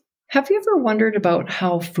Have you ever wondered about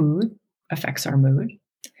how food affects our mood?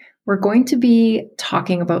 We're going to be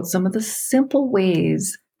talking about some of the simple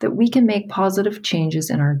ways that we can make positive changes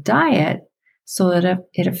in our diet so that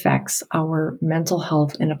it affects our mental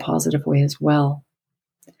health in a positive way as well.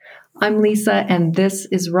 I'm Lisa, and this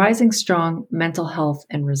is Rising Strong Mental Health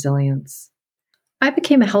and Resilience. I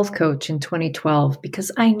became a health coach in 2012 because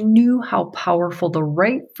I knew how powerful the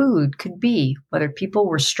right food could be, whether people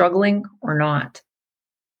were struggling or not.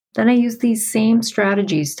 Then I use these same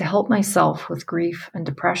strategies to help myself with grief and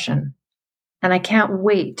depression. And I can't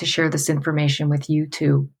wait to share this information with you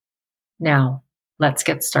too. Now, let's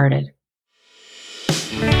get started.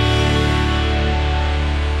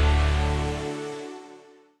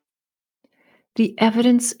 The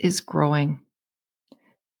evidence is growing.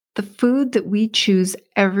 The food that we choose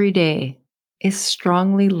every day is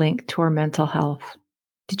strongly linked to our mental health.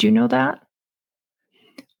 Did you know that?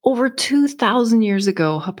 Over 2,000 years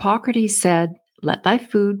ago, Hippocrates said, "Let thy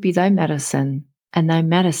food be thy medicine, and thy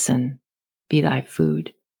medicine be thy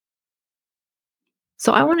food."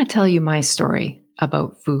 So I want to tell you my story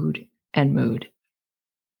about food and mood.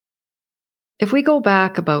 If we go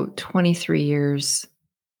back about 23 years,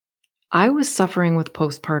 I was suffering with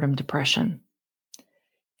postpartum depression.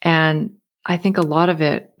 And I think a lot of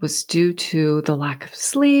it was due to the lack of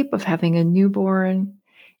sleep, of having a newborn,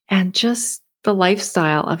 and just the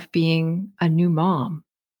lifestyle of being a new mom.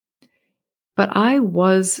 But I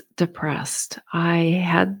was depressed. I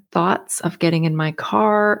had thoughts of getting in my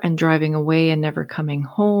car and driving away and never coming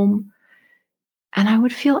home. And I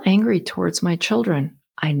would feel angry towards my children.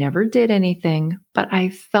 I never did anything, but I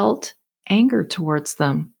felt anger towards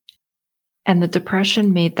them. And the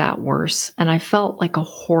depression made that worse. And I felt like a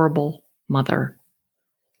horrible mother.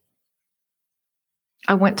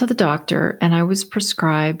 I went to the doctor and I was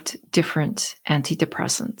prescribed different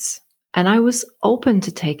antidepressants. And I was open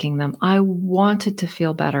to taking them. I wanted to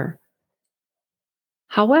feel better.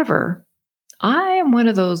 However, I am one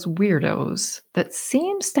of those weirdos that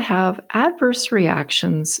seems to have adverse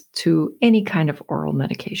reactions to any kind of oral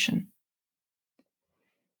medication.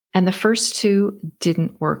 And the first two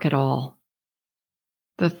didn't work at all.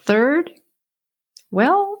 The third,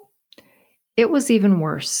 well, it was even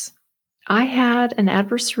worse. I had an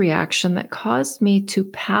adverse reaction that caused me to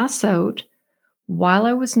pass out while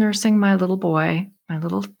I was nursing my little boy, my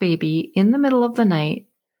little baby, in the middle of the night.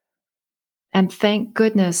 And thank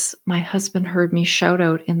goodness my husband heard me shout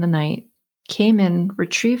out in the night, came in,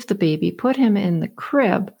 retrieved the baby, put him in the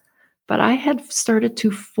crib, but I had started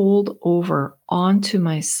to fold over onto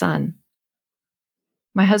my son.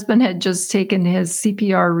 My husband had just taken his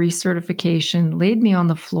CPR recertification, laid me on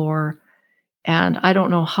the floor, and I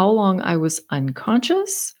don't know how long I was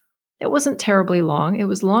unconscious. It wasn't terribly long. It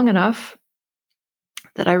was long enough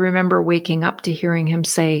that I remember waking up to hearing him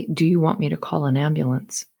say, "Do you want me to call an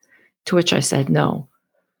ambulance?" To which I said no.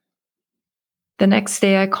 The next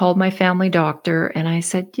day, I called my family doctor and I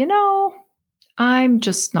said, I'm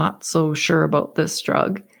just not so sure about this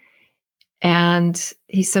drug. And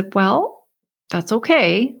he said, "Well, that's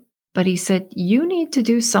okay." But he said, "You need to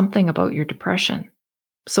do something about your depression.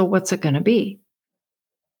 So what's it going to be?"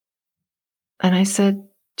 And I said,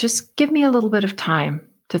 "Just give me a little bit of time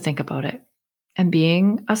to think about it." And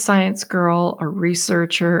being a science girl, a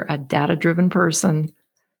researcher, a data-driven person,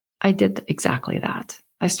 I did exactly that.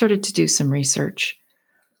 I started to do some research.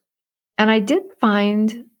 And I did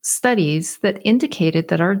find studies that indicated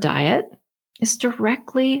that our diet is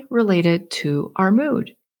directly related to our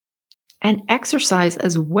mood. And exercise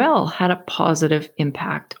as well had a positive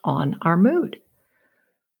impact on our mood.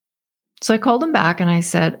 So I called him back and I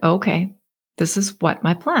said, "Okay, this is what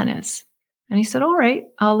my plan is." And he said, "All right,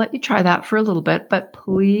 I'll let you try that for a little bit, but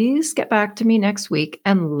please get back to me next week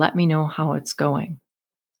and let me know how it's going."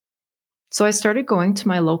 So I started going to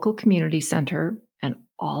my local community center, and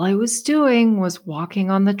all I was doing was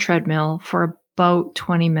walking on the treadmill for about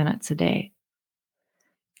 20 minutes a day.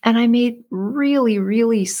 And I made really,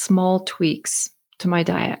 really small tweaks to my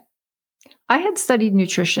diet. I had studied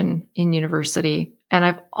nutrition in university, and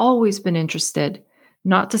I've always been interested.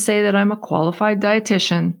 Not to say that I'm a qualified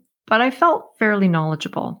dietitian, but I felt fairly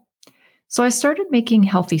knowledgeable. So I started making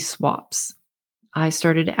healthy swaps. I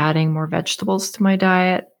started adding more vegetables to my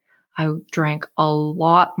diet. I drank a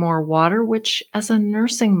lot more water, which as a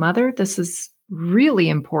nursing mother, this is really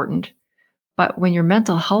important. But when your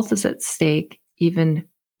mental health is at stake, even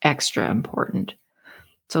extra important.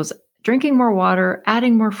 So it's drinking more water,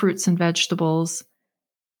 adding more fruits and vegetables.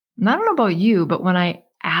 And I don't know about you, but when I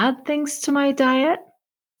add things to my diet,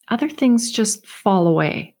 other things just fall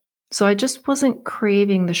away. So I just wasn't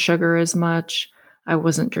craving the sugar as much. I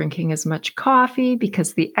wasn't drinking as much coffee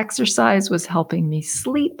because the exercise was helping me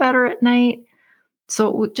sleep better at night.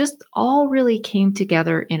 So it just all really came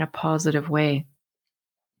together in a positive way.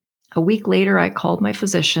 A week later, I called my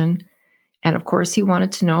physician, and of course, he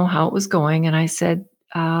wanted to know how it was going. And I said,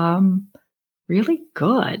 really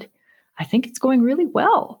good. I think it's going really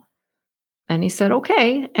well. And he said,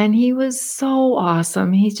 okay. And he was so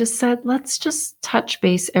awesome. He just said, let's just touch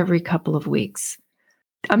base every couple of weeks.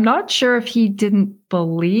 I'm not sure if he didn't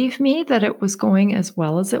believe me that it was going as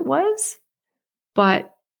well as it was,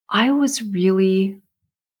 but I was really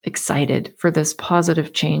excited for this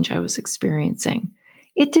positive change I was experiencing.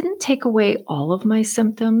 It didn't take away all of my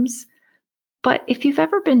symptoms, but if you've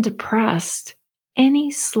ever been depressed,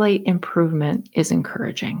 any slight improvement is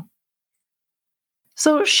encouraging.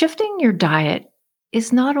 So, shifting your diet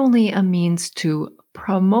is not only a means to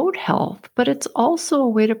promote health, but it's also a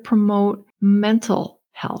way to promote mental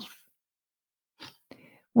health.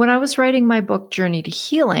 When I was writing my book, Journey to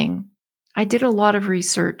Healing, I did a lot of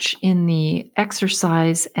research in the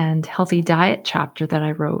exercise and healthy diet chapter that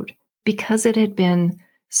I wrote because it had been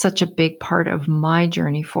such a big part of my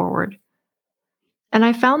journey forward. And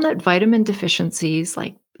I found that vitamin deficiencies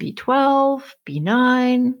like B12,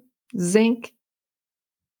 B9, zinc,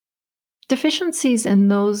 deficiencies in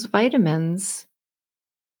those vitamins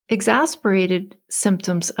exacerbated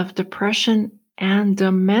symptoms of depression and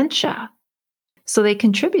dementia. So they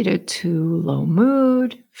contributed to low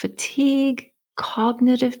mood, fatigue,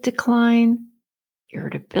 cognitive decline,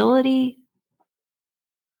 irritability.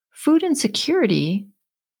 Food insecurity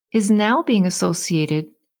is now being associated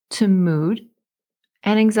to mood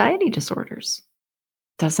and anxiety disorders.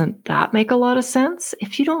 Doesn't that make a lot of sense?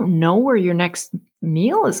 If you don't know where your next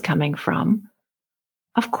meal is coming from,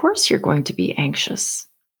 of course you're going to be anxious.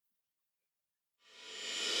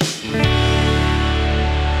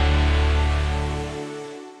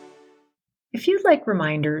 If you'd like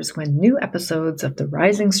reminders when new episodes of the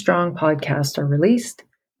Rising Strong podcast are released,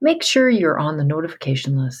 make sure you're on the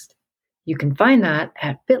notification list. You can find that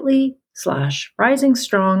at bit.ly/Rising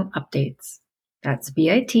Strong Updates. That's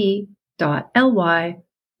bit.ly/Rising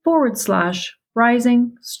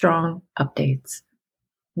Strong Updates.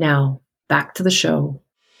 Now, back to the show.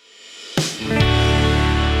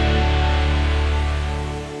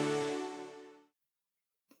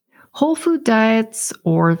 Whole food diets,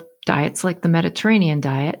 or diets like the Mediterranean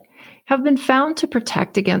diet, have been found to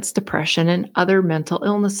protect against depression and other mental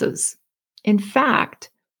illnesses. In fact,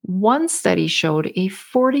 one study showed a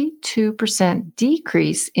 42%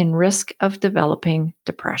 decrease in risk of developing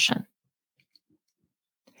depression.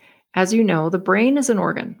 As you know, the brain is an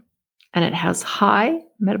organ, and it has high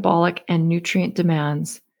metabolic and nutrient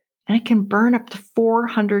demands, and it can burn up to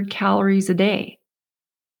 400 calories a day.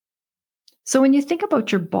 So when you think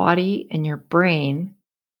about your body and your brain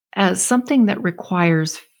as something that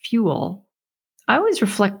requires fuel, I always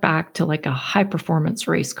reflect back to like a high performance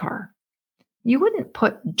race car. You wouldn't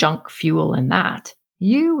put junk fuel in that.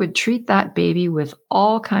 You would treat that baby with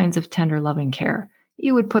all kinds of tender loving care.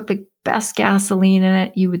 You would put the best gasoline in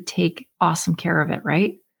it. You would take awesome care of it,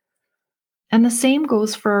 right? And the same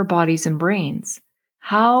goes for our bodies and brains.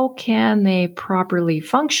 How can they properly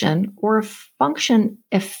function or function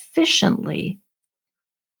efficiently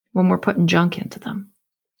when we're putting junk into them?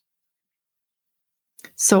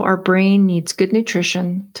 So our brain needs good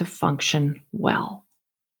nutrition to function well.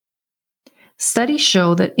 Studies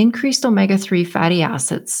show that increased omega-3 fatty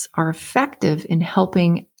acids are effective in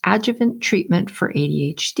helping adjuvant treatment for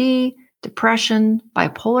ADHD, depression,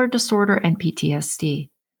 bipolar disorder, and PTSD.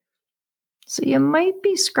 So you might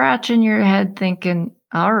be scratching your head thinking,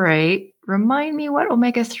 all right, remind me what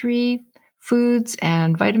omega-3 foods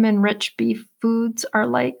and vitamin-rich beef foods are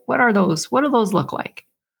like. What are those? What do those look like?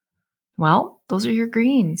 Well, those are your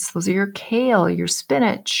greens. Those are your kale, your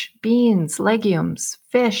spinach, beans, legumes,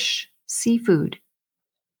 fish, seafood.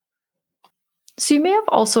 So you may have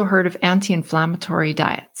also heard of anti-inflammatory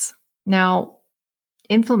diets. Now,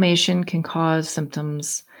 inflammation can cause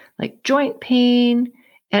symptoms like joint pain,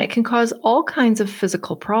 and it can cause all kinds of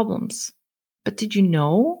physical problems. But did you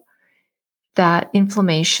know that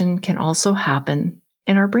inflammation can also happen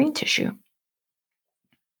in our brain tissue?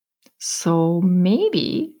 So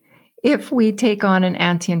maybe if we take on an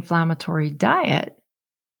anti-inflammatory diet,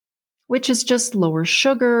 which is just lower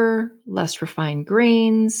sugar, less refined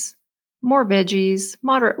grains, more veggies,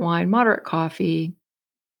 moderate wine, moderate coffee,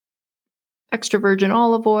 extra virgin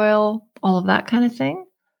olive oil, all of that kind of thing,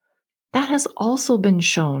 that has also been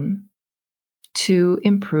shown to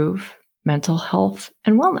improve mental health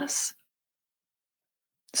and wellness.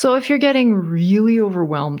 So if you're getting really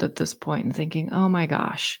overwhelmed at this point and thinking, oh my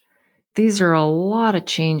gosh, These are a lot of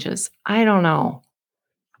changes. I don't know.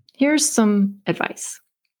 Here's some advice.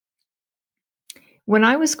 When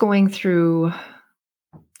I was going through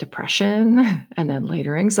depression and then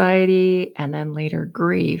later anxiety and then later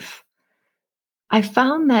grief, I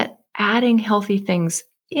found that adding healthy things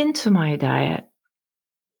into my diet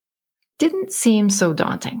didn't seem so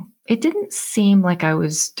daunting. It didn't seem like I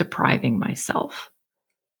was depriving myself.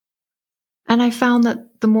 And I found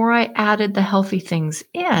that the more I added the healthy things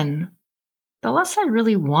in, the less I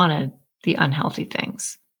really wanted the unhealthy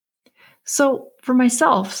things. So, for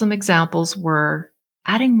myself, some examples were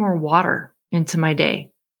adding more water into my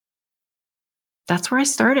day. That's where I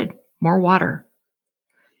started, more water.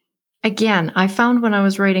 Again, I found when I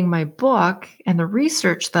was writing my book and the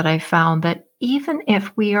research that I found that even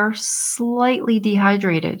if we are slightly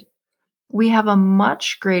dehydrated, we have a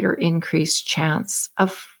much greater increased chance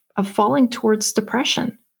of falling towards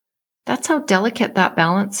depression. That's how delicate that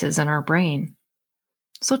balance is in our brain.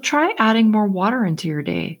 So try adding more water into your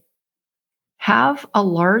day. Have a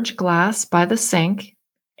large glass by the sink.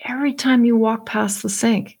 Every time you walk past the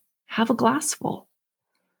sink, have a glass full.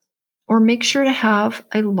 Or make sure to have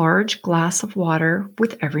a large glass of water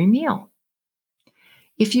with every meal.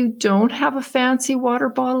 If you don't have a fancy water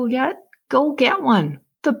bottle yet, go get one,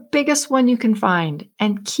 the biggest one you can find,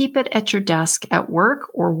 and keep it at your desk at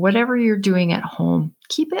work or whatever you're doing at home.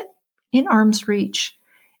 Keep it in arm's reach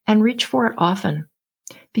and reach for it often,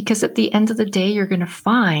 because at the end of the day, you're going to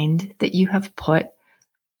find that you have put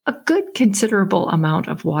a good considerable amount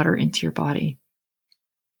of water into your body.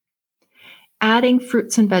 Adding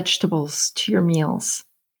fruits and vegetables to your meals.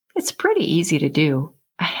 It's pretty easy to do.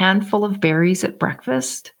 A handful of berries at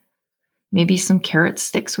breakfast, maybe some carrot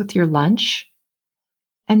sticks with your lunch,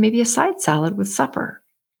 and maybe a side salad with supper.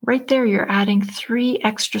 Right there, you're adding 3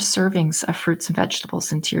 extra servings of fruits and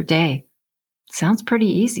vegetables into your day. Sounds pretty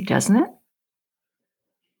easy, doesn't it?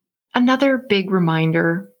 Another big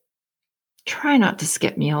reminder, try not to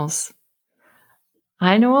skip meals.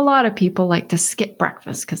 I know a lot of people like to skip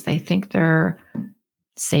breakfast because they think they're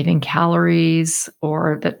saving calories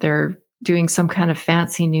or that they're doing some kind of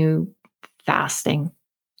fancy new fasting.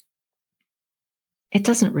 It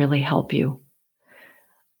doesn't really help you.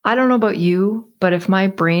 I don't know about you, but if my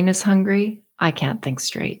brain is hungry, I can't think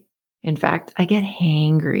straight. In fact, I get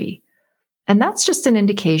hangry. And that's just an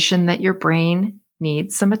indication that your brain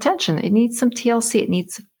needs some attention. It needs some TLC. It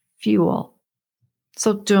needs fuel.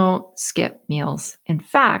 So don't skip meals. In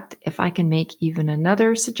fact, if I can make even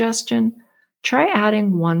another suggestion, try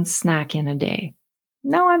adding 1 snack in a day.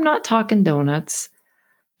 No, I'm not talking donuts,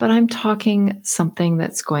 but I'm talking something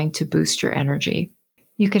that's going to boost your energy.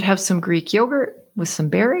 You could have some Greek yogurt with some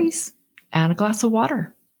berries and a glass of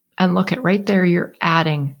water. And look at right there, you're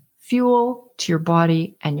adding fuel to your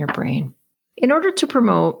body and your brain. In order to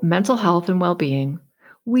promote mental health and well-being,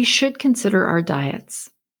 we should consider our diets.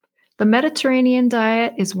 The Mediterranean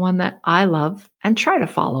diet is one that I love and try to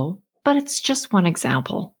follow, but it's just one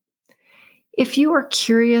example. If you are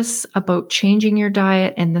curious about changing your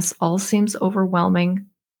diet and this all seems overwhelming,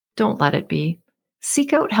 don't let it be.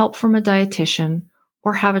 Seek out help from a dietitian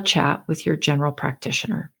or have a chat with your general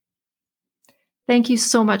practitioner. Thank you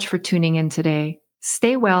so much for tuning in today.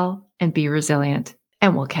 Stay well and be resilient,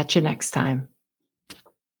 and we'll catch you next time.